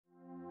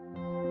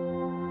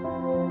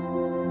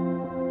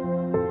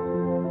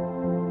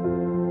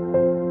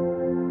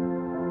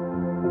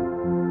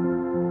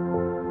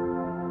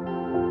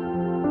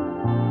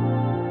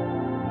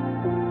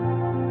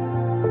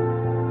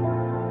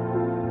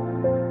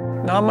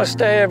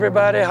Namaste,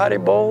 everybody.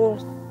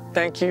 Haribol.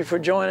 Thank you for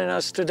joining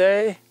us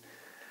today.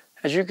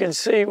 As you can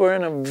see, we're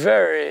in a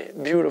very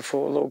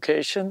beautiful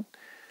location,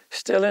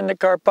 still in the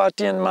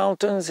Carpathian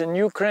Mountains in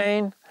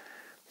Ukraine.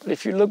 But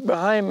if you look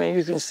behind me,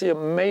 you can see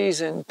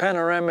amazing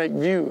panoramic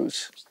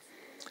views.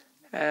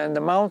 And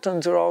the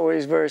mountains are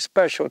always very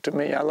special to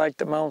me. I like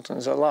the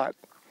mountains a lot.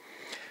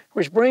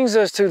 Which brings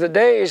us to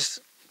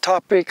today's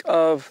topic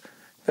of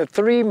the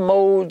three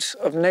modes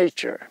of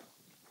nature,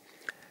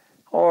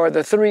 or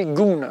the three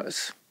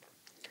Gunas.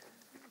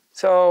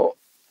 So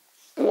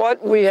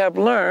what we have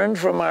learned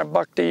from our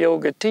Bhakti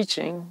Yoga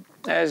teaching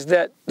is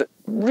that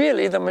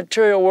really the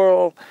material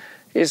world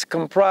is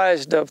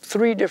comprised of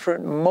three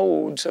different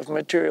modes of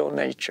material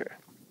nature.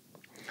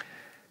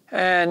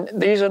 And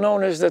these are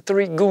known as the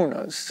three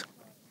Gunas.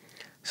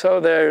 So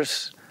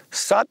there's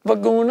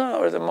Sattva Guna,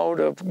 or the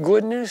mode of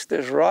goodness,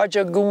 there's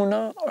Raja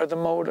Guna, or the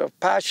mode of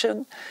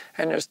passion,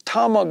 and there's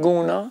Tama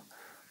Guna,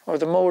 or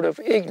the mode of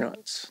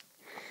ignorance.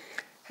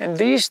 And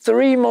these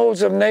three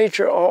modes of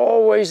nature are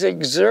always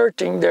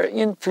exerting their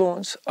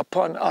influence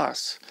upon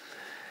us.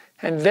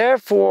 And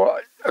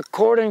therefore,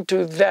 according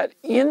to that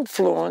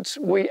influence,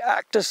 we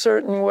act a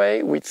certain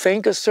way, we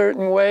think a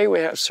certain way, we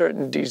have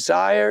certain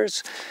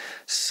desires,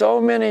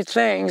 so many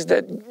things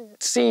that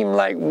seem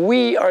like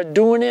we are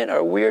doing it,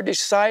 or we're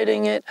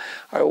deciding it,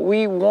 or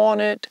we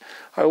want it,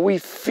 or we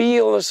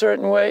feel a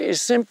certain way,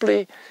 is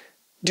simply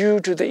due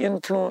to the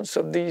influence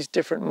of these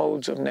different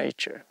modes of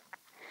nature.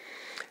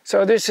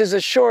 So this is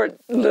a short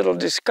little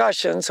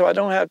discussion, so I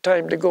don't have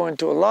time to go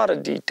into a lot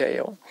of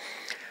detail.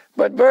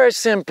 But very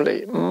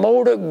simply,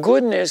 mode of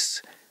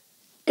goodness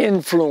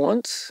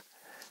influence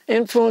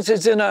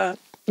is in a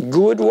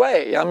good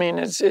way. I mean,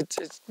 it's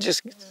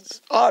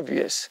just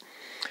obvious.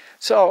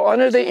 So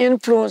under the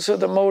influence of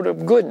the mode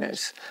of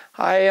goodness,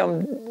 I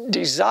am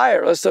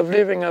desirous of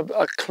living a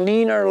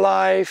cleaner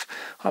life,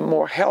 a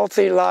more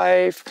healthy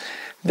life.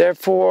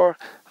 Therefore,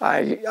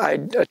 I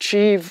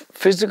achieve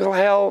physical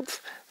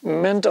health,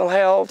 mental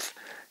health.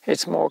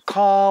 It's more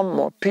calm,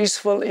 more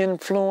peaceful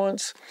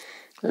influence,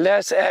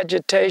 less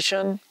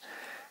agitation,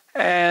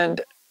 and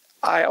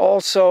I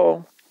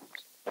also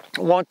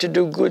want to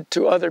do good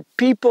to other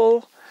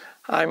people.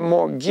 I'm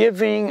more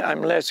giving,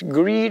 I'm less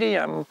greedy,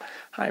 I'm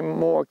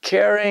more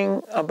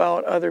caring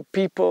about other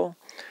people.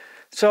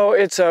 So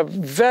it's a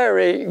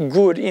very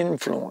good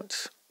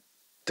influence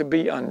to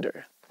be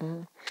under.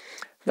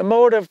 The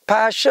mode of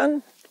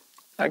passion,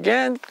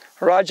 again,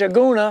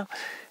 Rajaguna,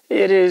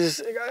 it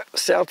is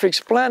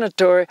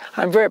self-explanatory.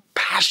 I'm very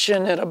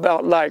passionate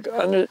about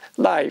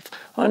life.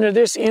 Under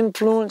this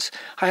influence,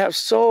 I have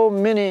so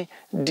many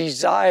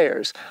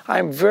desires.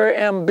 I'm a very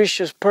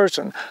ambitious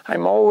person.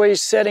 I'm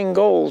always setting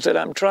goals that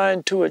I'm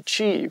trying to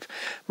achieve.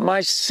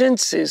 My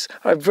senses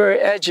are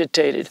very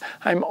agitated.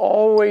 I'm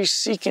always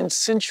seeking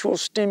sensual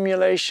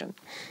stimulation.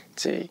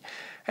 See?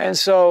 And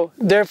so,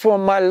 therefore,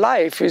 my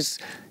life is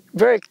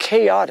very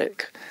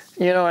chaotic.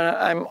 You know, and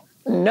I'm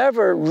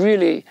never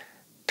really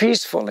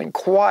peaceful and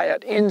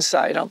quiet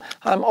inside.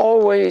 I'm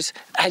always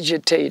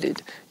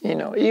agitated, you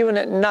know. Even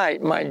at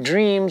night, my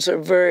dreams are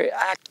very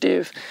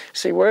active.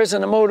 See, whereas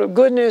in the mode of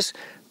goodness,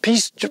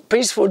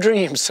 peaceful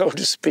dreams, so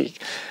to speak.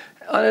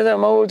 Under the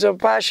modes of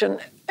passion,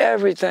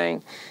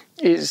 everything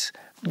is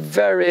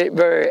very,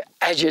 very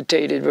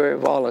agitated, very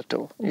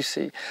volatile, you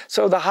see.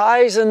 So the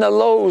highs and the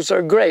lows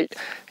are great.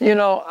 You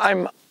know,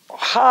 I'm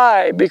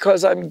high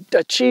because I've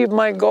achieved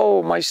my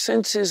goal. My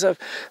senses have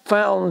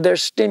found their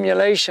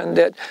stimulation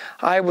that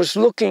I was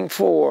looking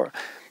for.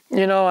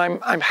 You know,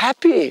 I'm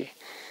happy.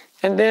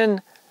 And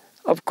then,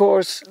 of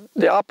course,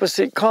 the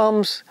opposite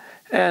comes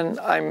and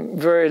I'm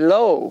very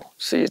low.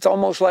 See, it's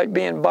almost like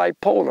being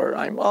bipolar.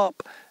 I'm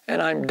up and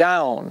I'm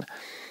down.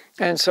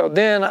 And so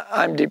then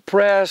I'm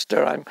depressed,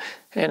 or I'm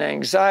in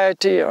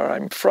anxiety, or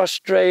I'm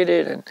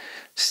frustrated and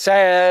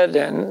sad,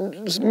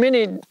 and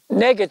many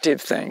negative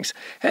things.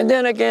 And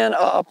then again,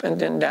 up and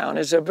then down.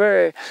 It's a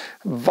very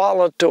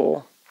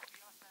volatile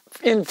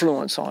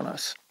influence on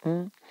us.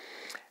 And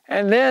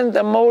then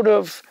the mode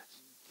of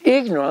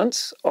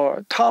ignorance,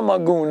 or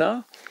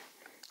tamaguna,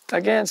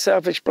 again,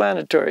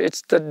 self-explanatory.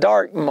 It's the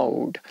dark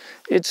mode.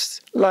 It's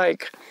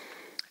like,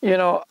 you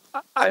know,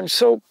 I'm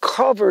so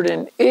covered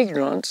in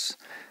ignorance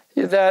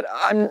that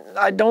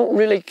I don't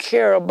really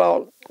care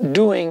about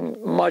doing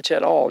much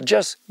at all,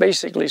 just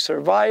basically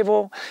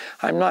survival.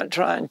 I'm not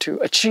trying to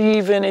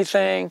achieve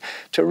anything,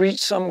 to reach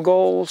some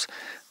goals.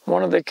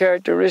 One of the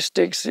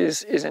characteristics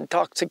is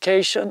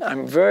intoxication.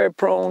 I'm very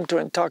prone to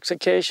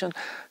intoxication.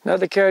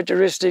 Another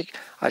characteristic,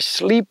 I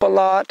sleep a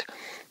lot.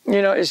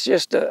 You know, it's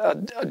just a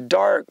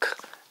dark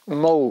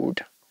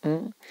mode.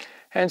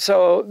 And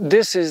so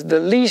this is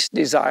the least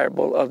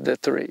desirable of the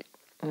three.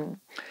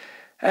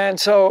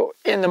 And so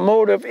in the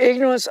mode of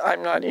ignorance,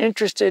 I'm not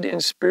interested in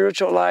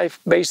spiritual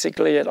life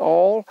basically at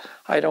all.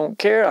 I don't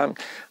care.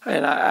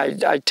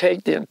 I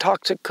take the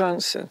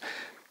intoxicants and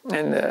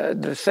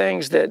the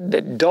things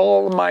that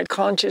dull my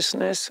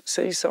consciousness.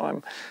 See, so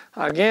I'm,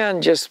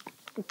 again, just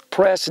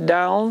pressed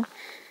down.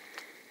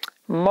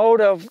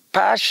 Mode of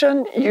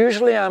passion,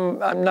 usually I'm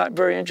not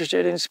very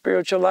interested in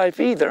spiritual life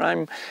either.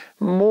 I'm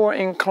more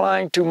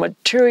inclined to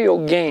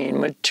material gain,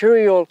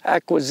 material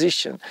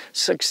acquisition,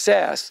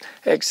 success,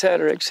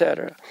 etc.,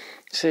 etc.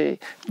 See,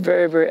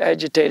 very, very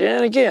agitated.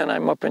 And again,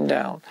 I'm up and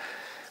down.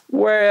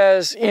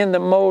 Whereas in the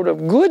mode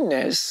of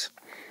goodness,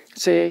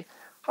 see,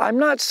 I'm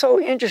not so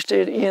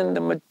interested in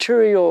the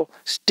material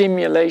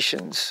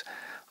stimulations.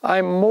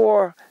 I'm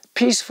more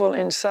peaceful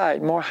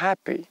inside, more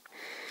happy.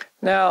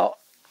 Now,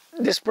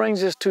 this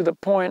brings us to the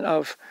point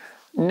of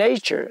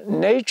nature.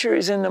 Nature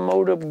is in the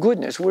mode of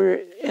goodness.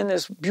 We're in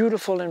this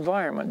beautiful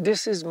environment.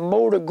 This is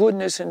mode of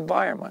goodness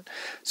environment.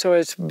 So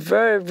it's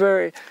very,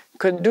 very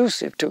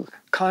conducive to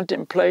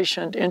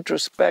contemplation,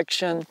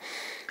 introspection,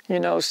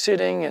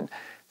 sitting and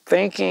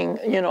thinking,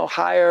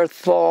 higher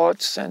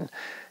thoughts and,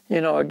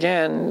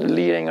 again,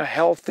 leading a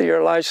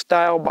healthier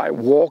lifestyle by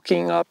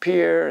walking up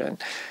here and,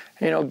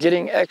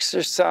 getting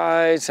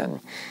exercise and,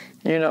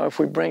 if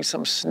we bring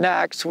some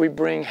snacks, we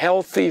bring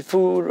healthy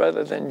food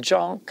rather than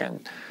junk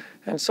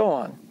and so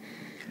on.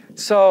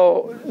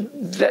 So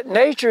that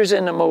nature is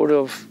in the mode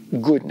of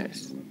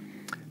goodness.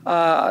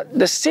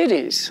 The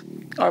cities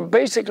are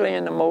basically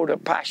in the mode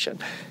of passion.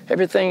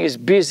 Everything is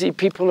busy.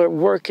 People are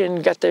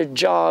working, got their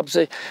jobs.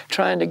 They're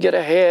trying to get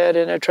ahead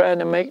and they're trying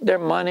to make their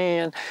money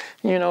and,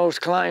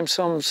 climb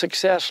some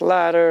success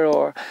ladder,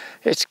 or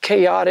it's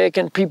chaotic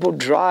and people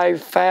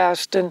drive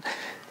fast and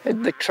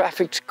the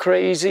traffic's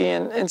crazy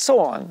and so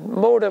on.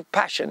 Mode of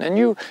passion. And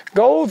you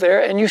go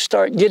there and you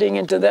start getting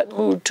into that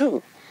mood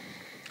too.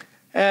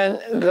 And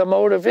the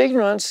mode of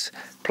ignorance,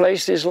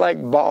 places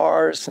like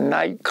bars,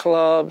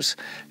 nightclubs,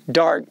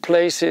 dark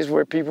places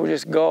where people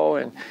just go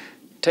and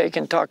take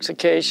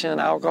intoxication,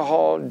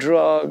 alcohol,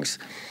 drugs,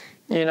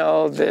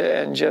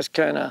 and just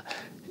kind of,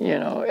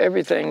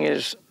 everything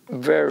is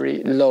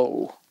very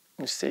low,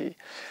 you see.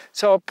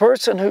 So a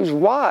person who's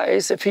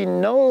wise, if he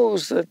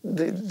knows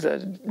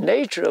the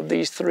nature of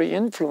these three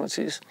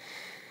influences,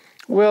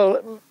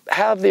 will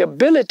have the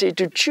ability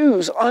to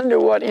choose under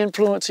what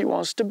influence he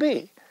wants to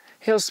be.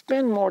 He'll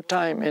spend more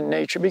time in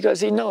nature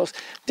because he knows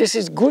this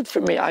is good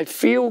for me. I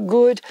feel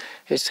good,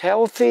 it's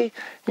healthy,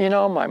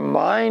 my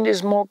mind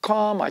is more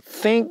calm, I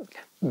think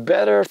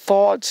better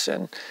thoughts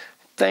and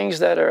things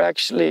that are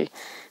actually,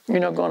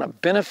 going to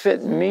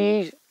benefit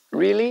me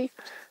really,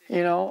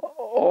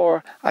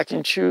 or I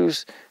can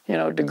choose,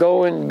 to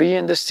go and be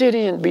in the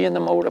city and be in the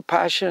mode of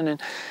passion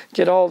and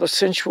get all the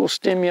sensual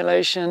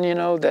stimulation,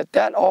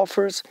 that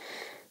offers,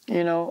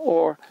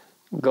 or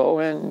go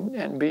in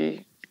and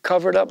be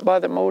covered up by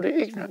the mode of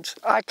ignorance.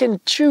 I can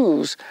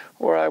choose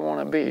where I want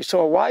to be. So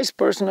a wise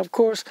person, of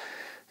course,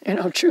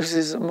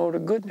 chooses the mode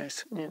of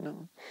goodness,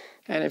 And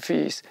if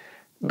he's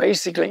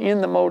basically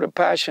in the mode of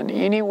passion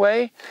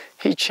anyway,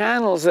 he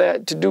channels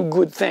that to do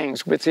good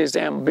things with his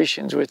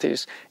ambitions, with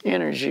his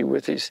energy,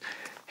 with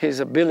his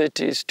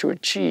abilities to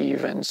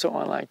achieve and so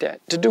on like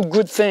that, to do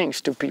good things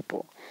to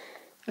people.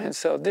 And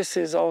so this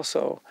is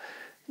also,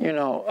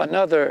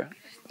 another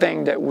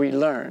thing that we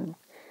learn.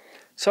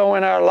 So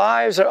when our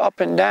lives are up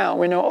and down,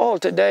 we know, oh,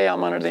 today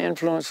I'm under the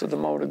influence of the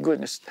mode of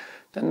goodness.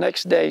 The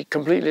next day,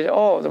 completely,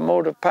 the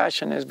mode of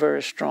passion is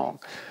very strong.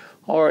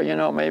 Or,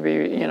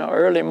 maybe,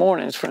 early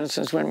mornings, for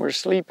instance, when we're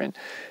sleeping,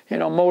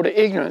 mode of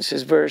ignorance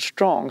is very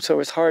strong, so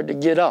it's hard to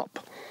get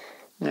up,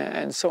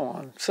 and so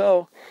on.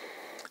 So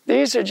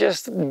these are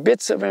just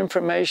bits of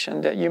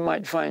information that you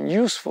might find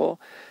useful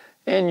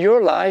in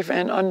your life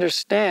and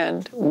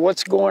understand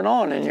what's going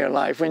on in your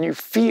life when you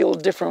feel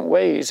different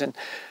ways and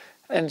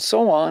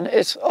so on.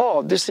 It's,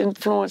 this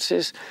influence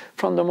is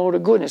from the mode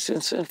of goodness.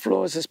 This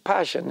influence is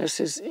passion. This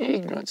is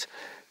ignorance.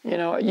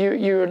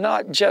 You're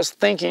not just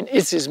thinking,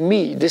 this is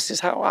me. This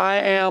is how I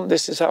am.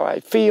 This is how I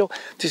feel.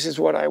 This is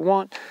what I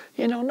want.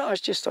 No,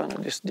 it's just under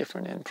this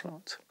different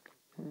influence.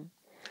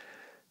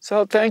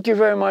 So thank you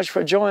very much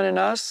for joining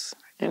us.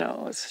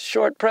 It's a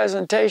short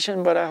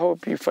presentation, but I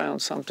hope you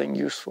found something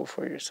useful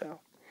for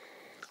yourself.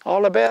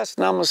 All the best.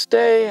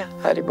 Namaste.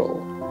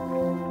 Haribol.